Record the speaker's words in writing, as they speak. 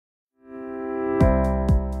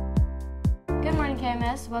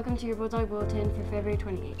KMS, welcome to your Bulldog Bulletin for February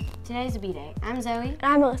 28th. Today's B-Day. I'm Zoe. And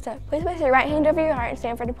I'm Melissa. Please place your right hand over your heart and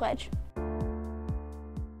stand for the pledge.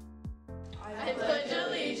 I pledge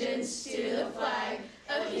allegiance to the flag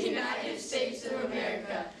of the United States of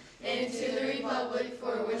America and to the republic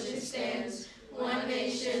for which it stands, one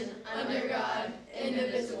nation, under God,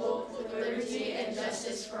 indivisible, with liberty and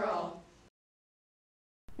justice for all.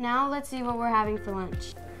 Now let's see what we're having for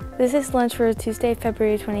lunch. This is lunch for Tuesday,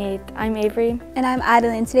 February 28th. I'm Avery. And I'm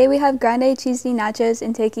Adeline. Today we have grande cheesy nachos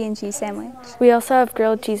and turkey and cheese sandwich. We also have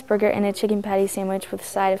grilled cheeseburger and a chicken patty sandwich with a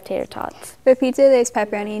side of tater tots. For pizza, there's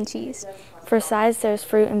pepperoni and cheese. For sides, there's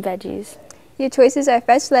fruit and veggies. Your choices are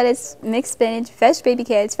fresh lettuce, mixed spinach, fresh baby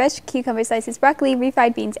carrots, fresh cucumber slices, broccoli,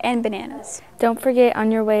 refried beans, and bananas. Don't forget,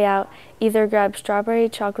 on your way out, either grab strawberry,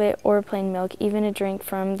 chocolate, or plain milk, even a drink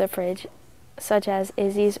from the fridge, such as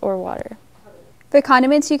Izzy's or water. For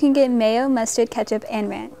condiments, you can get mayo, mustard, ketchup, and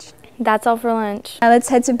ranch. That's all for lunch. Now let's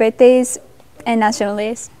head to birthdays and national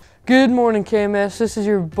days. Good morning, KMS. This is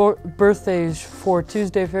your birthdays for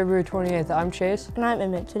Tuesday, February 28th. I'm Chase. And I'm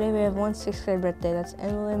Emmett. Today we have one 6th grade birthday. That's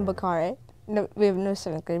Emily Bakare. No, we have no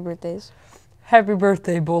 7th grade birthdays. Happy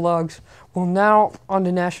birthday, Bulldogs. Well, now on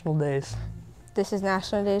to national days. This is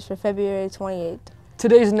National Days for February 28th.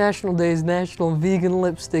 Today's national day is National Vegan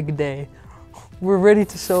Lipstick Day. We're ready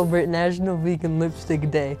to celebrate National Vegan Lipstick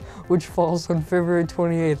Day, which falls on February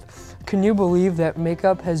 28th. Can you believe that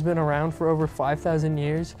makeup has been around for over 5,000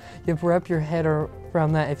 years? You have to wrap your head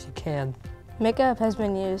around that if you can. Makeup has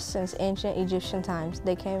been used since ancient Egyptian times.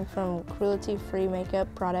 They came from cruelty-free makeup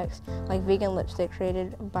products like vegan lipstick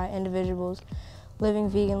created by individuals living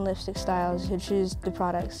vegan lipstick styles who choose the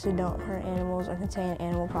products who don't hurt animals or contain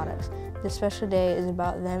animal products. This special day is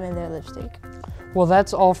about them and their lipstick. Well,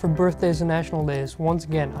 that's all for birthdays and national days. Once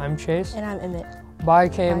again, I'm Chase. And I'm Emmett. Bye,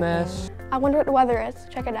 KMS. I wonder what the weather is.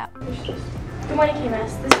 Check it out. Good morning,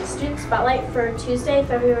 KMS. This is Student Spotlight for Tuesday,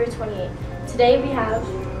 February 28th. Today we have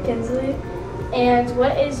Kinsley. And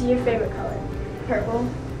what is your favorite color? Purple.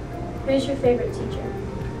 Who's your favorite teacher?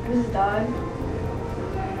 Mrs. Dog.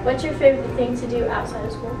 What's your favorite thing to do outside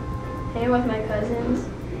of school? Hanging with my cousins.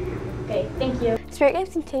 Okay, thank you. Spirit games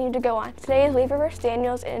continue to go on. Today is Lever vs.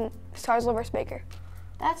 Daniels and Starsville vs. Baker.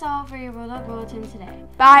 That's all for your Bulldog Bulletin today.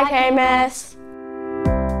 Bye, KMS.